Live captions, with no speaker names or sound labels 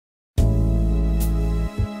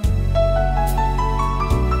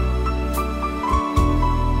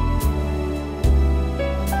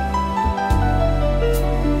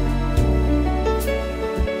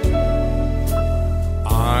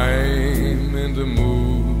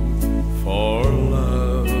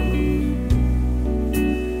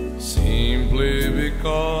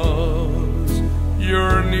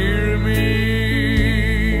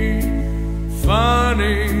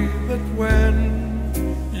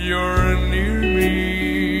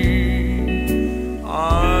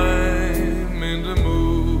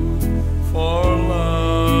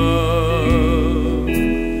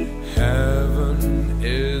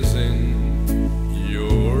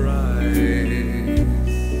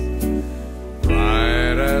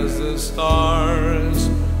stars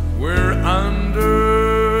we're under.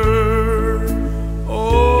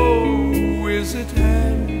 Oh, is it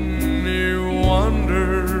any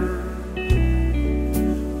wonder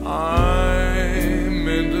I'm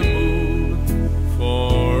in the mood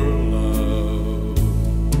for love?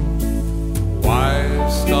 Why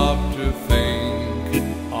stop to think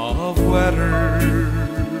of whether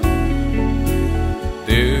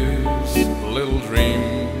this little dream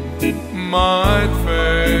might fade?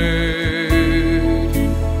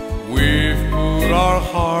 We've put our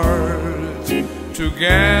hearts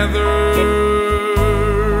together,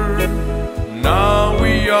 now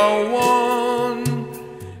we are one.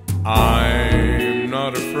 I'm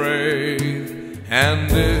not afraid, and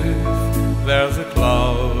if there's a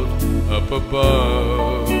cloud up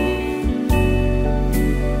above,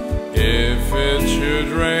 if it should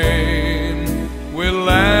rain, we'll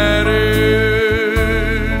let it.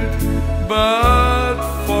 But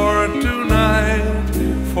for tonight,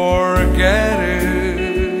 forget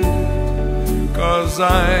it, 'cause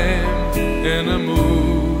I'm in a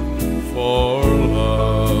mood for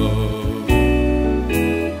love.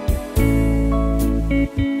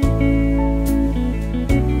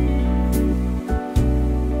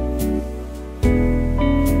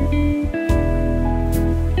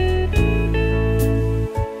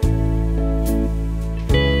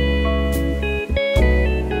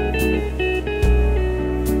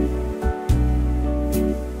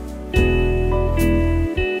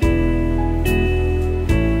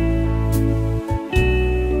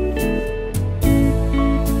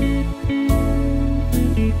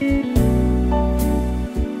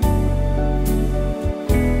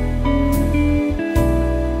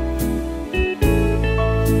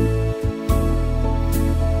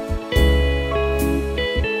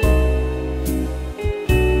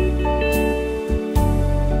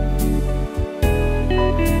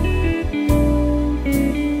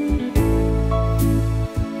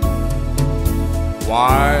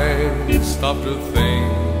 Why stop to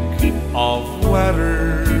think of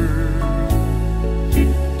whether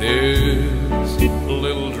this